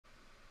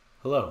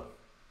Hello,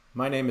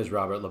 my name is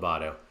Robert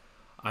Lobato.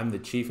 I'm the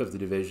Chief of the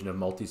Division of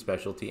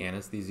Multispecialty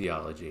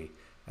Anesthesiology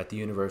at the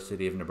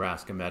University of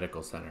Nebraska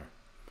Medical Center.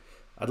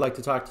 I'd like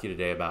to talk to you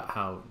today about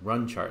how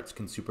run charts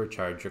can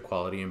supercharge your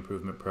quality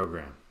improvement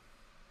program.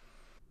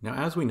 Now,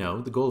 as we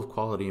know, the goal of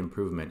quality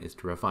improvement is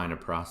to refine a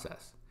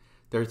process.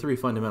 There are three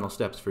fundamental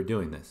steps for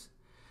doing this.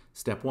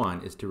 Step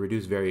one is to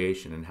reduce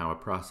variation in how a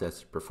process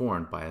is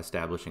performed by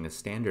establishing a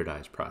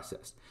standardized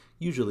process,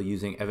 usually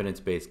using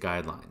evidence-based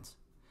guidelines.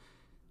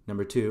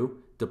 Number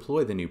two,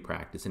 deploy the new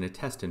practice in a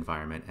test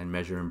environment and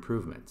measure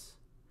improvements.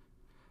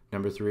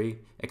 Number three,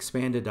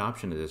 expand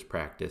adoption of this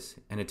practice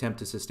and attempt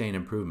to sustain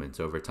improvements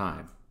over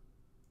time.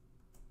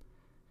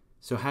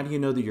 So how do you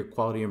know that your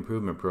quality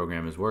improvement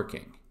program is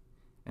working?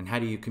 And how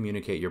do you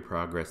communicate your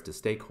progress to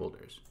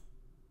stakeholders?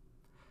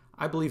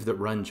 I believe that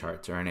run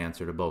charts are an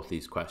answer to both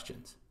these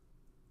questions.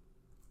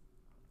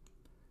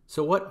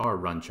 So what are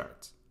run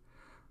charts?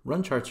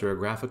 Run charts are a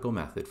graphical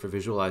method for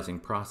visualizing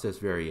process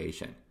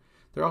variation.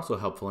 They're also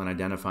helpful in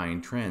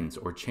identifying trends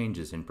or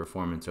changes in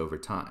performance over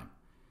time.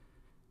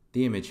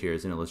 The image here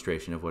is an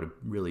illustration of what a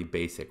really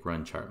basic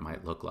run chart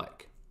might look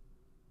like.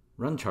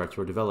 Run charts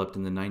were developed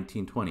in the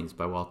 1920s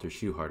by Walter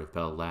Schuhart of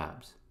Bell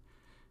Labs.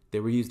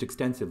 They were used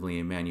extensively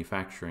in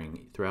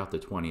manufacturing throughout the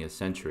 20th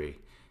century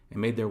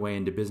and made their way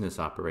into business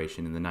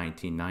operation in the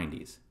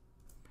 1990s.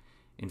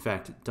 In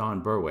fact,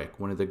 Don Berwick,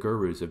 one of the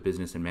gurus of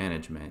business and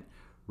management,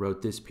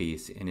 wrote this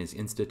piece in his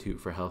Institute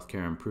for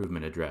Healthcare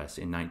Improvement address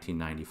in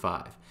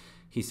 1995.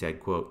 He said,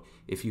 quote,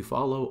 "If you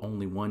follow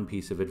only one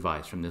piece of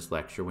advice from this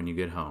lecture when you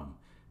get home,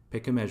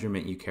 pick a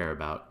measurement you care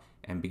about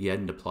and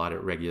begin to plot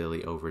it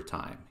regularly over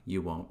time.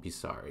 You won't be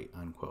sorry,"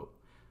 unquote.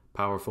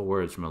 Powerful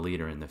words from a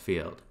leader in the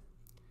field.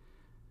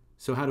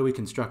 So how do we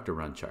construct a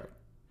run chart?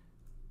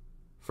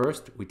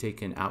 First, we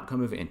take an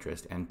outcome of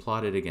interest and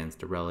plot it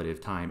against a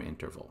relative time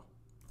interval.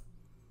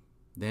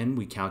 Then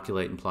we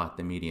calculate and plot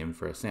the median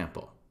for a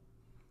sample.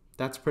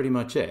 That's pretty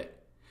much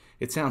it.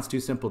 It sounds too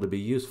simple to be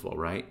useful,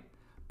 right?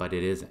 But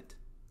it isn't.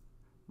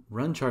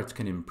 Run charts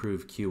can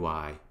improve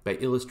QI by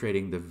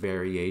illustrating the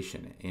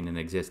variation in an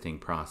existing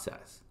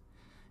process.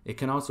 It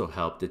can also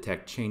help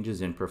detect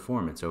changes in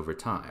performance over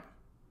time.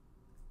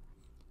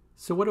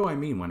 So what do I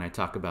mean when I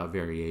talk about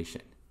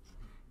variation?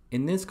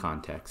 In this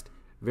context,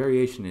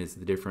 variation is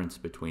the difference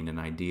between an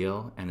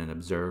ideal and an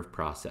observed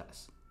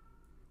process.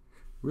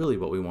 Really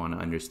what we want to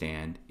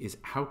understand is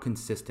how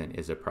consistent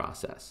is a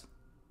process.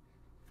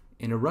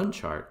 In a run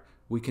chart,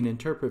 we can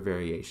interpret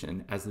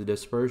variation as the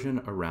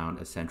dispersion around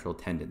a central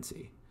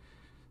tendency.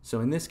 So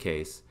in this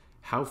case,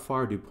 how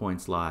far do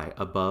points lie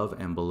above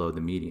and below the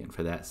median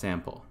for that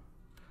sample?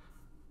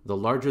 The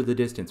larger the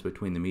distance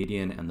between the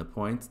median and the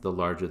points, the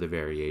larger the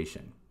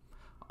variation.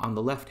 On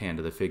the left hand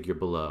of the figure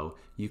below,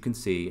 you can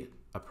see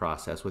a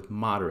process with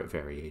moderate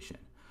variation.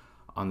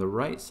 On the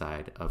right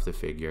side of the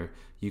figure,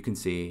 you can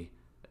see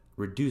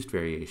reduced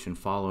variation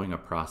following a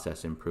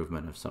process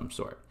improvement of some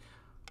sort.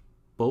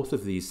 Both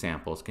of these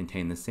samples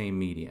contain the same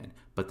median,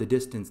 but the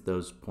distance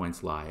those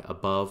points lie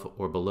above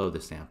or below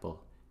the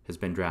sample has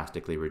been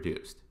drastically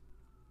reduced.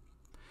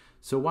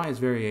 So why is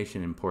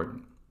variation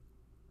important?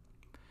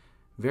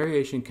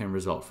 Variation can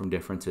result from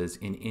differences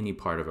in any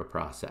part of a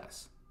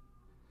process.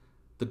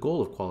 The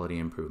goal of quality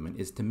improvement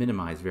is to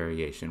minimize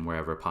variation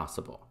wherever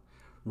possible.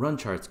 Run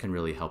charts can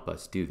really help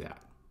us do that.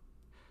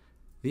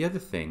 The other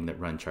thing that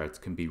run charts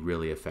can be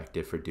really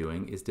effective for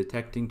doing is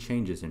detecting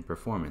changes in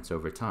performance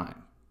over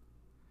time.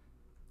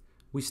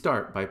 We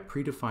start by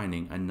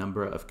predefining a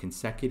number of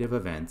consecutive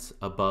events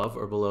above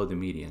or below the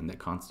median that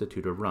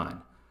constitute a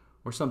run,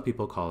 or some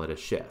people call it a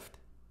shift.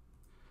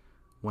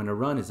 When a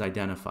run is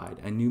identified,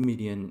 a new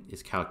median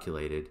is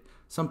calculated.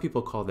 Some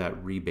people call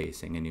that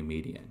rebasing a new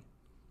median.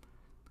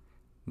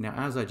 Now,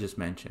 as I just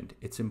mentioned,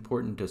 it's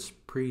important to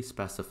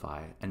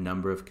pre-specify a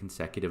number of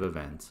consecutive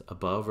events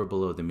above or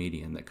below the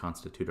median that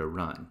constitute a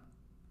run.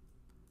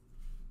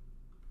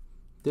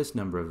 This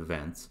number of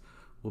events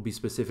will be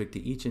specific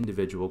to each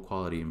individual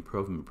quality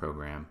improvement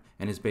program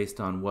and is based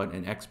on what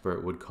an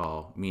expert would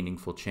call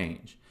meaningful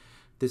change.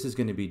 This is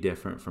going to be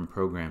different from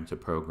program to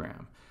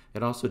program.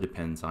 It also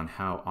depends on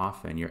how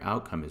often your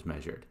outcome is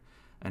measured.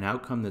 An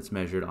outcome that's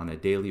measured on a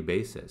daily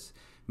basis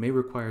may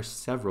require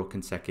several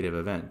consecutive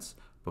events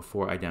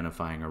before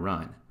identifying a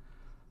run.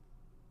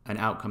 An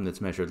outcome that's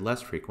measured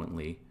less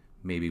frequently,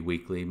 maybe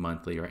weekly,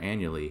 monthly, or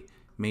annually,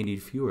 may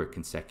need fewer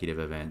consecutive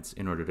events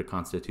in order to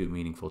constitute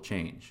meaningful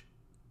change.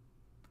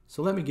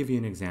 So let me give you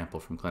an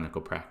example from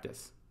clinical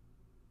practice.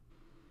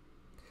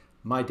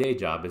 My day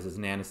job is as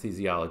an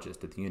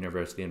anesthesiologist at the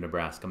University of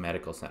Nebraska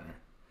Medical Center.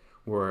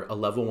 We're a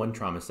level 1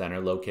 trauma center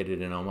located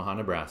in Omaha,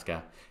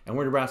 Nebraska, and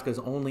we're Nebraska's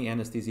only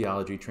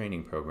anesthesiology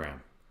training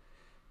program.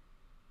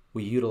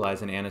 We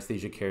utilize an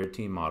anesthesia care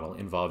team model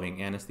involving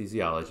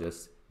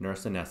anesthesiologists,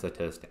 nurse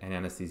anesthetists, and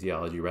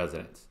anesthesiology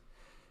residents.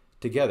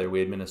 Together,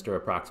 we administer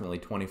approximately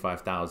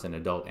 25,000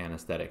 adult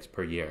anesthetics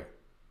per year.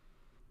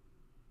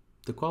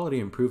 The quality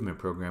improvement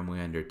program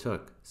we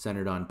undertook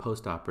centered on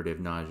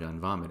postoperative nausea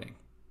and vomiting.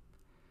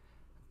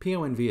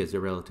 PONV is a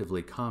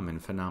relatively common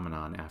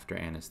phenomenon after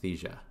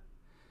anesthesia.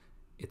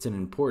 It's an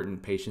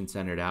important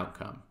patient-centered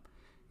outcome.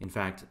 In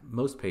fact,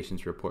 most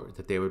patients report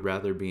that they would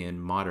rather be in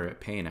moderate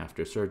pain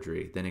after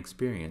surgery than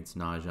experience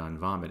nausea and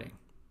vomiting.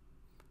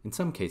 In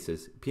some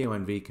cases,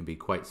 PONV can be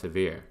quite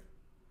severe.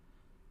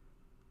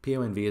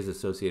 PONV is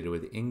associated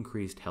with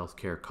increased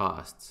healthcare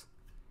costs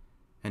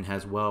and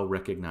has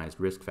well-recognized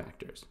risk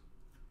factors.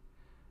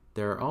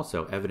 There are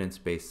also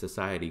evidence-based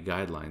society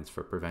guidelines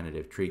for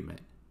preventative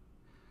treatment.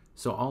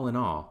 So all in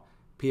all,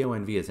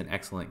 PONV is an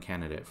excellent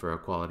candidate for a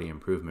quality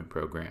improvement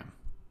program.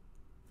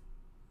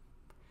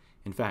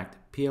 In fact,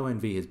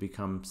 PONV has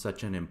become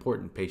such an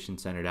important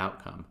patient-centered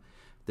outcome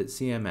that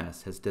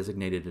CMS has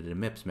designated it a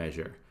MIPS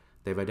measure.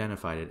 They've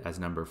identified it as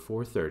number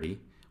 430,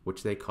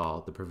 which they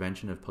call the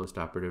Prevention of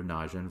Postoperative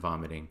Nausea and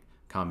Vomiting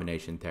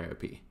Combination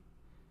Therapy.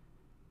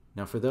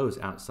 Now, for those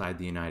outside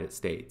the United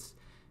States,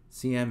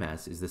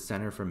 CMS is the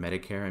Center for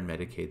Medicare and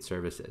Medicaid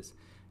Services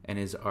and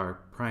is our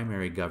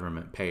primary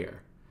government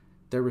payer.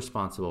 They're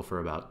responsible for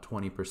about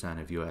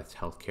 20% of U.S.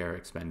 healthcare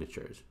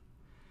expenditures.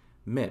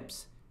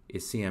 MIPS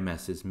is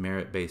CMS's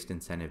merit-based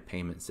incentive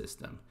payment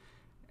system,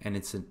 and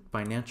it's a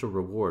financial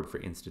reward for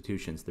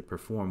institutions that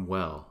perform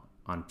well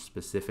on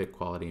specific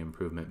quality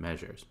improvement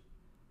measures.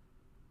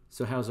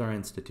 So how's our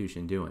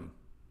institution doing?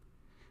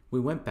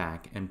 We went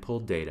back and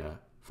pulled data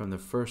from the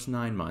first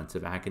 9 months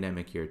of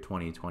academic year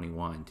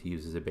 2021 to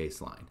use as a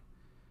baseline.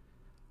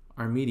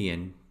 Our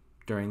median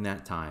during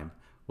that time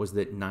was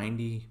that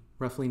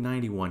roughly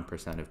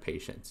 91% of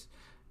patients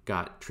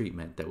got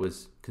treatment that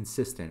was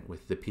consistent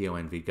with the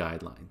PONV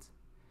guidelines.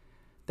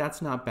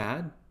 That's not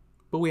bad,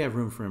 but we have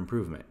room for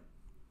improvement.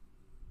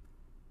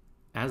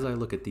 As I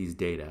look at these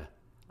data,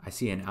 I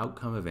see an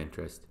outcome of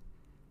interest,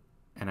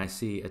 and I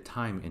see a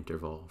time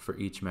interval for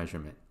each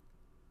measurement.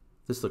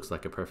 This looks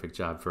like a perfect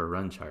job for a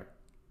run chart.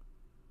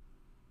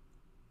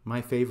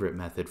 My favorite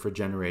method for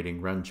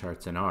generating run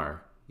charts in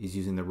R is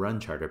using the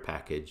runcharter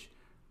package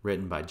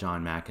written by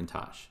John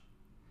McIntosh.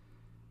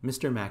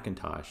 Mr.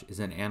 McIntosh is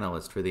an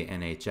analyst for the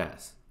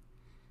NHS.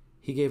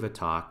 He gave a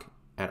talk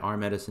at R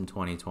Medicine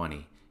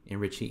 2020 in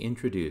which he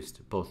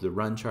introduced both the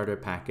runcharter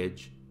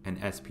package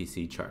and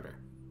SPC charter.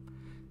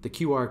 The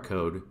QR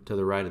code to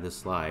the right of the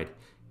slide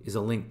is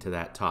a link to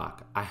that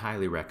talk. I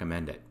highly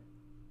recommend it.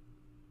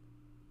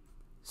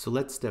 So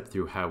let's step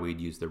through how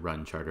we'd use the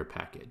runcharter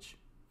package.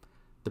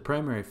 The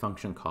primary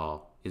function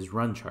call is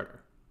runcharter.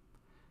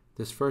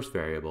 This first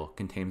variable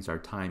contains our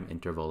time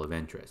interval of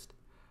interest.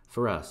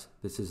 For us,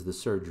 this is the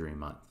surgery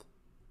month.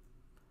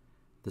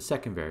 The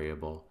second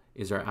variable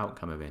is our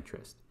outcome of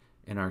interest.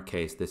 In our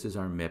case, this is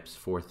our MIPS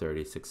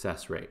 430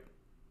 success rate.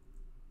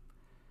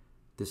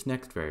 This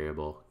next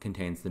variable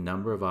contains the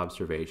number of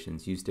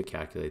observations used to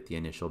calculate the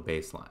initial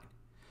baseline.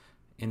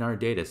 In our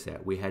data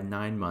set, we had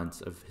 9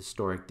 months of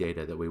historic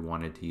data that we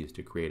wanted to use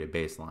to create a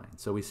baseline,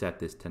 so we set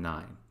this to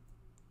 9.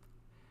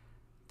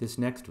 This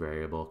next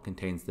variable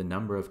contains the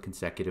number of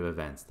consecutive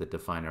events that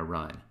define a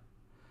run.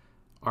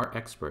 Our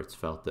experts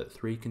felt that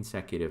 3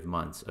 consecutive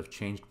months of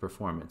changed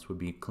performance would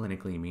be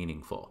clinically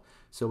meaningful,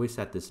 so we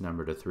set this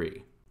number to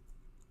 3.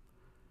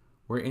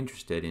 We're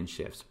interested in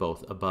shifts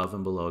both above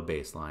and below a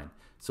baseline,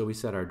 so we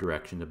set our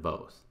direction to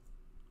both.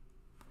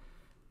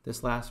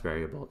 This last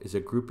variable is a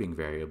grouping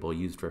variable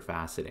used for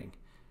faceting.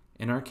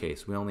 In our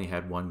case, we only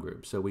had one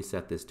group, so we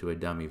set this to a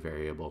dummy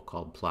variable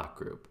called plot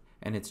group,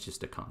 and it's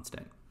just a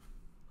constant.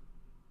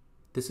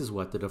 This is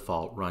what the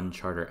default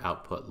runcharter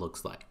output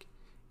looks like.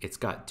 It's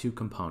got 2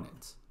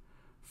 components.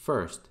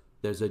 First,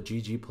 there's a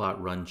ggplot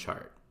run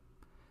chart.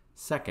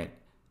 Second,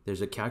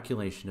 there's a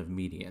calculation of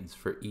medians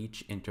for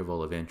each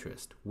interval of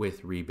interest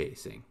with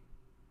rebasing.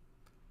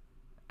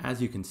 As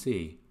you can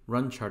see,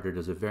 runcharter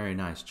does a very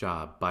nice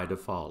job by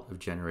default of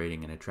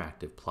generating an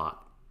attractive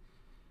plot.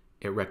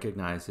 It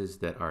recognizes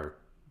that our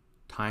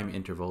time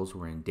intervals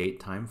were in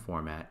date-time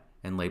format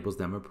and labels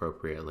them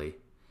appropriately,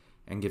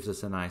 and gives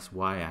us a nice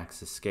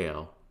y-axis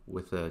scale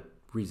with a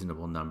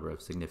reasonable number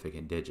of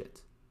significant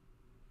digits.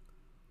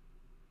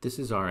 This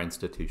is our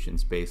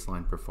institution's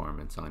baseline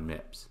performance on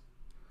MIPS.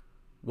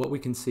 What we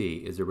can see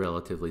is a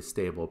relatively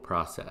stable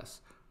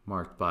process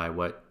marked by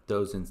what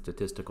those in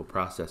statistical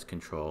process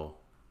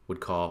control would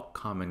call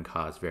common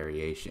cause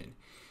variation,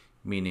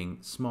 meaning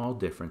small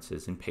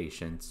differences in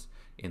patients,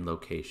 in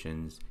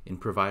locations, in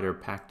provider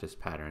practice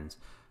patterns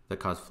that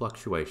cause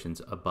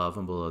fluctuations above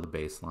and below the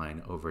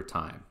baseline over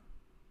time.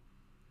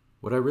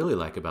 What I really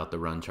like about the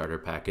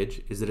runcharter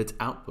package is that its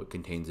output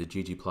contains a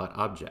ggplot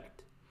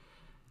object.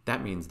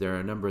 That means there are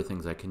a number of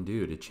things I can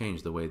do to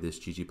change the way this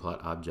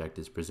ggplot object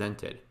is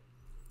presented.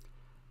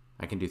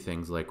 I can do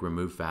things like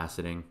remove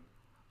faceting,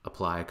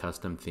 apply a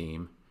custom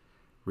theme,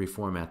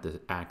 reformat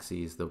the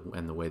axes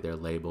and the way they're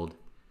labeled.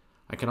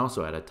 I can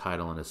also add a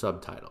title and a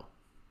subtitle.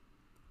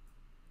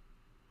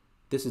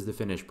 This is the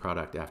finished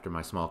product after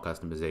my small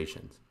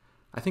customizations.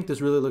 I think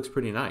this really looks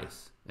pretty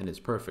nice, and it's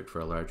perfect for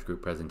a large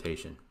group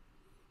presentation.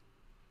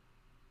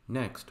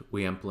 Next,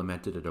 we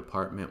implemented a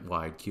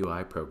department-wide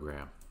QI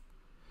program.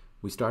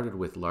 We started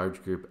with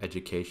large group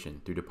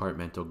education through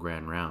departmental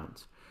grand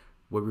rounds,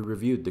 where we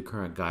reviewed the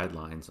current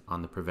guidelines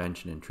on the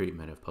prevention and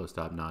treatment of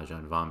post-op nausea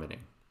and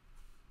vomiting.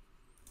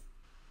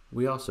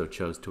 We also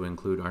chose to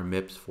include our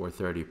MIPS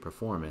 430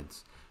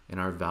 performance in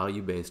our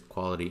value-based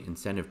quality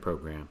incentive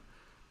program,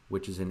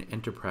 which is an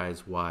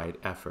enterprise-wide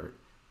effort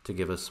to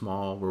give a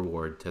small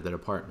reward to the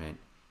department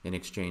in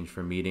exchange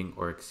for meeting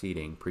or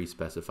exceeding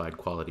pre-specified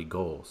quality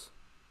goals.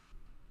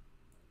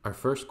 Our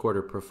first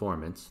quarter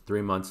performance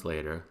 3 months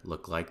later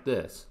looked like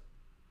this.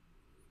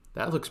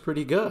 That looks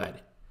pretty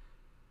good.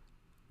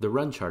 The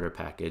runcharter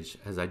package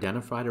has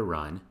identified a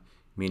run,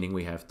 meaning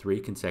we have 3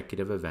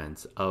 consecutive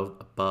events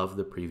above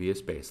the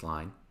previous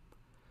baseline.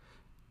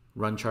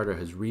 Runcharter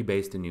has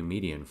rebased a new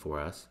median for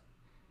us,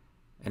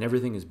 and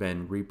everything has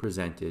been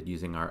represented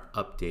using our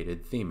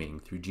updated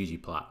theming through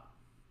ggplot.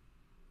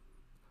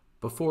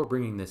 Before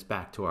bringing this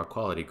back to our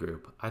quality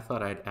group, I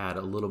thought I'd add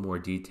a little more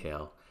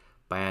detail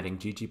by adding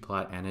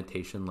ggplot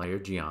annotation layer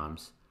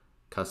geoms,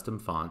 custom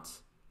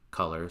fonts,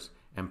 colors,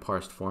 and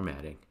parsed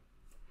formatting.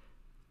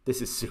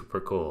 This is super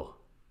cool.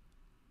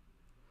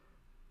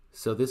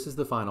 So this is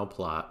the final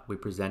plot we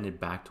presented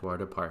back to our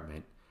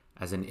department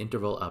as an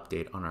interval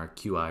update on our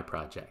QI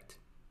project.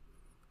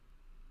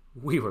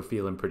 We were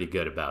feeling pretty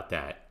good about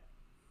that.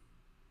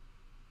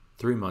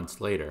 3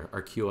 months later,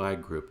 our QI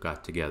group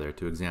got together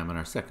to examine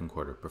our second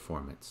quarter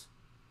performance.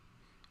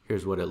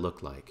 Here's what it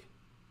looked like.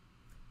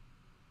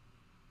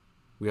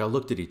 We all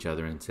looked at each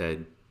other and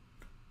said,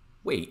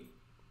 "Wait,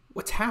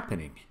 what's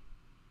happening?"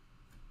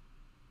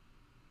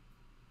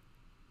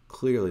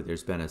 Clearly,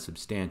 there's been a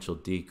substantial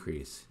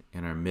decrease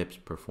in our MIPS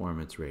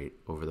performance rate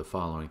over the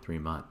following 3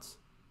 months.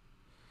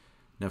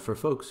 Now, for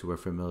folks who are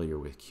familiar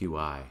with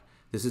QI,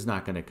 this is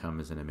not going to come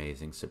as an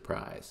amazing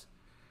surprise.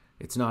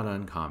 It's not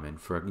uncommon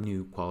for a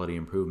new quality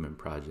improvement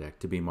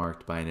project to be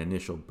marked by an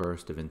initial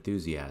burst of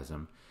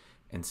enthusiasm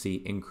and see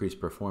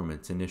increased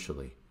performance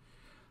initially.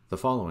 The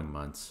following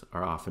months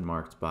are often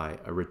marked by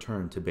a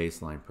return to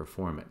baseline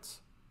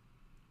performance.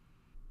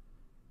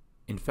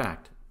 In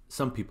fact,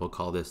 some people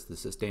call this the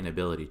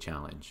sustainability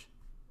challenge.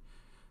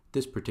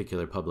 This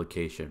particular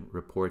publication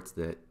reports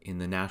that in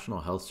the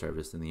National Health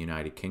Service in the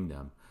United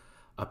Kingdom,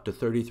 up to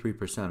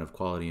 33% of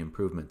quality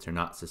improvements are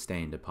not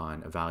sustained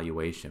upon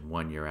evaluation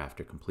 1 year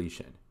after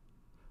completion.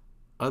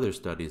 Other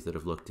studies that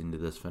have looked into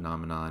this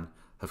phenomenon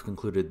have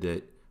concluded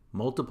that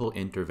multiple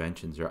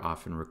interventions are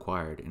often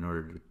required in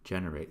order to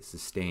generate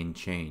sustained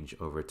change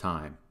over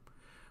time.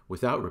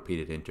 Without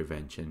repeated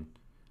intervention,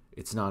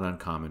 it's not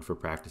uncommon for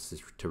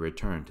practices to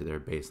return to their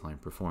baseline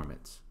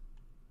performance.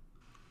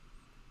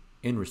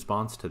 In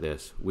response to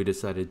this, we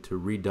decided to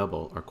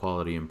redouble our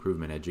quality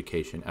improvement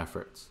education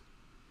efforts.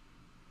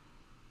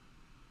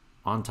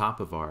 On top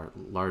of our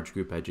large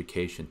group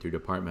education through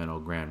departmental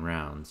grand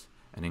rounds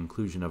and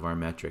inclusion of our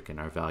metric in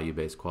our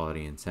value-based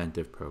quality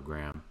incentive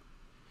program,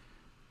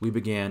 we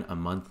began a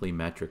monthly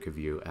metric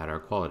review at our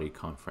quality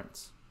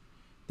conference.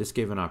 This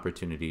gave an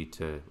opportunity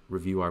to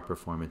review our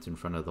performance in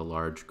front of the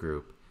large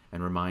group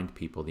and remind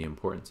people the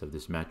importance of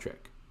this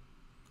metric.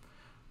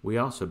 We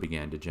also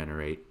began to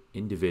generate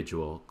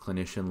individual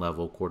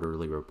clinician-level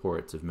quarterly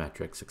reports of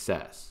metric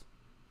success.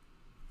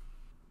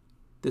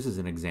 This is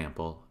an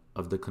example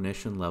of the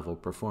clinician-level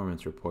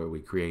performance report we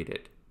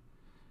created.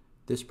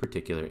 This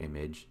particular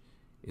image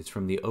is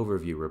from the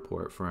overview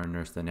report for our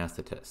nurse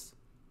anesthetists.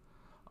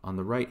 On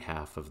the right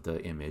half of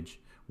the image,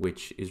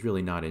 which is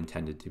really not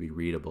intended to be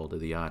readable to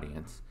the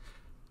audience,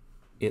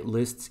 it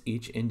lists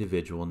each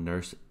individual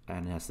nurse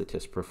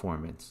anesthetist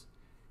performance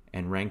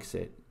and ranks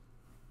it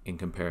in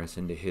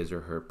comparison to his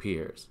or her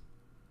peers.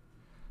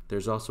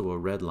 There's also a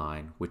red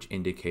line which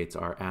indicates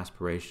our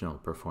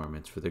aspirational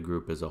performance for the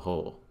group as a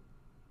whole.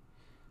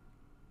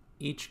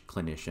 Each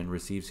clinician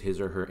receives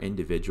his or her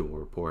individual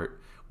report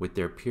with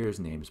their peers'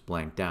 names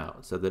blanked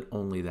out so that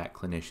only that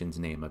clinician's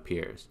name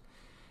appears.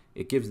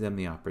 It gives them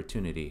the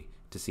opportunity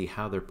to see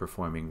how they're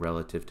performing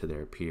relative to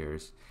their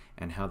peers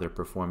and how they're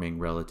performing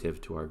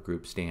relative to our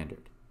group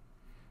standard.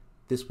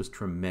 This was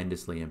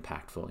tremendously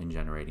impactful in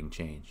generating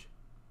change.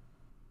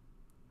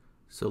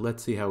 So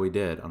let's see how we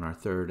did on our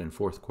third and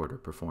fourth quarter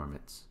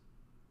performance.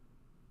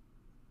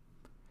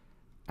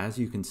 As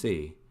you can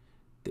see,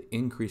 the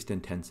increased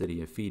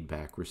intensity of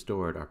feedback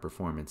restored our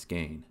performance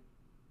gain.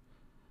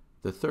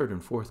 The third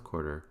and fourth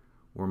quarter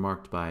were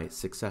marked by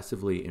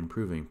successively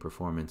improving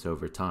performance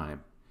over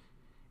time.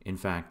 In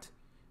fact,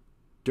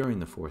 during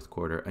the fourth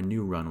quarter, a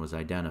new run was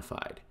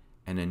identified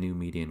and a new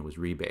median was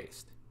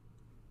rebased.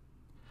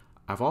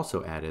 I've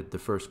also added the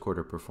first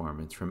quarter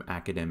performance from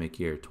academic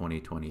year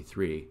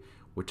 2023,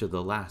 which are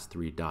the last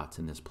 3 dots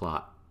in this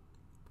plot.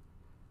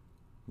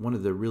 One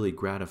of the really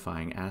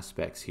gratifying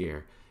aspects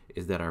here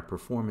is that our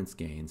performance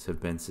gains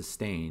have been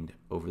sustained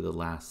over the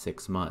last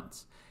 6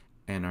 months,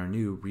 and our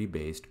new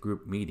rebased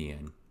group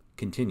median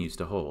continues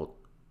to hold.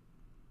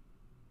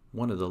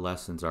 One of the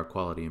lessons our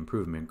quality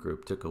improvement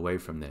group took away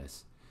from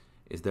this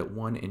is that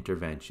one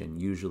intervention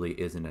usually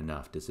isn't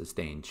enough to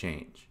sustain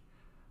change.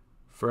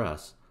 For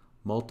us,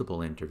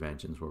 multiple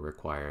interventions were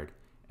required,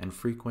 and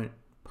frequent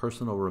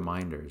personal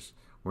reminders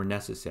were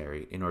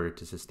necessary in order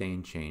to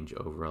sustain change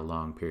over a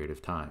long period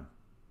of time.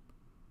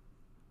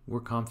 We're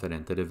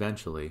confident that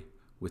eventually,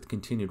 with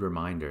continued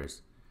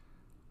reminders,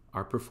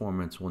 our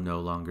performance will no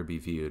longer be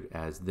viewed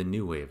as the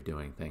new way of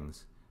doing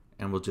things,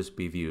 and will just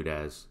be viewed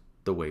as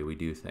the way we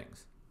do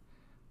things.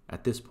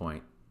 At this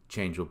point,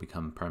 change will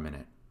become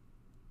permanent.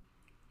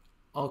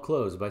 I'll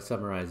close by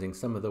summarizing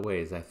some of the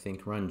ways I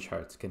think run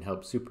charts can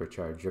help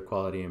supercharge your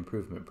quality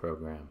improvement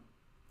program.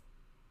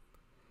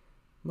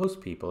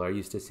 Most people are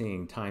used to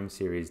seeing time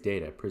series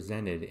data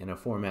presented in a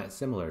format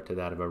similar to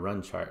that of a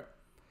run chart.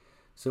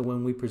 So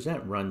when we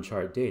present run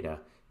chart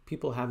data,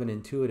 people have an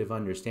intuitive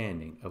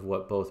understanding of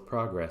what both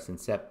progress and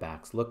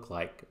setbacks look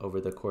like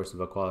over the course of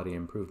a quality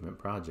improvement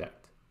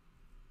project.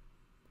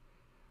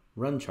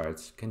 Run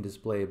charts can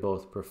display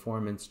both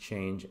performance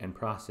change and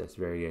process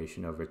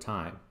variation over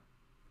time.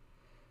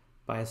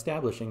 By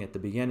establishing at the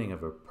beginning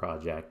of a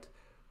project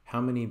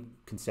how many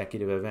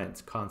consecutive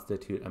events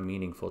constitute a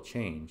meaningful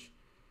change,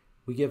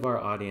 we give our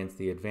audience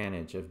the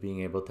advantage of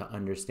being able to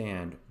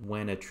understand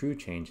when a true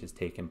change has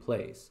taken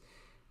place.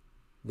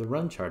 The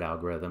run chart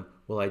algorithm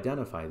will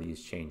identify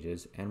these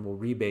changes and will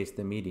rebase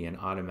the median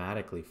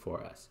automatically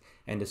for us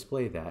and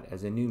display that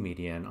as a new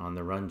median on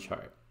the run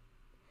chart.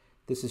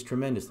 This is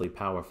tremendously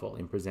powerful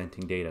in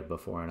presenting data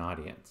before an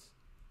audience.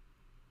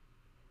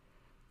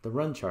 The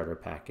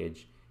runcharter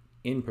package,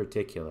 in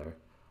particular,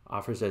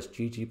 offers us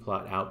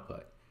ggplot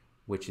output,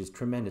 which is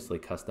tremendously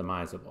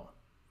customizable.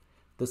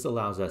 This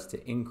allows us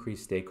to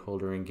increase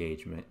stakeholder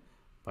engagement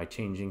by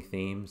changing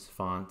themes,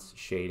 fonts,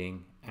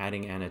 shading,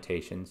 adding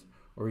annotations,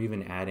 or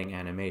even adding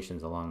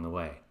animations along the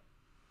way.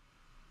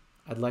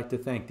 I'd like to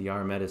thank the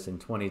R-Medicine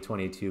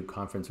 2022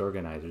 conference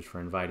organizers for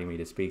inviting me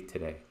to speak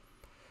today.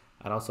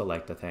 I'd also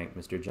like to thank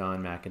Mr.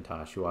 John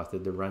McIntosh, who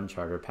authored the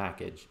runcharter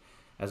package,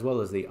 as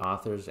well as the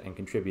authors and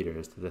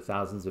contributors to the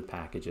thousands of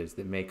packages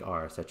that make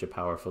R such a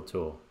powerful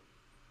tool.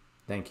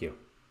 Thank you.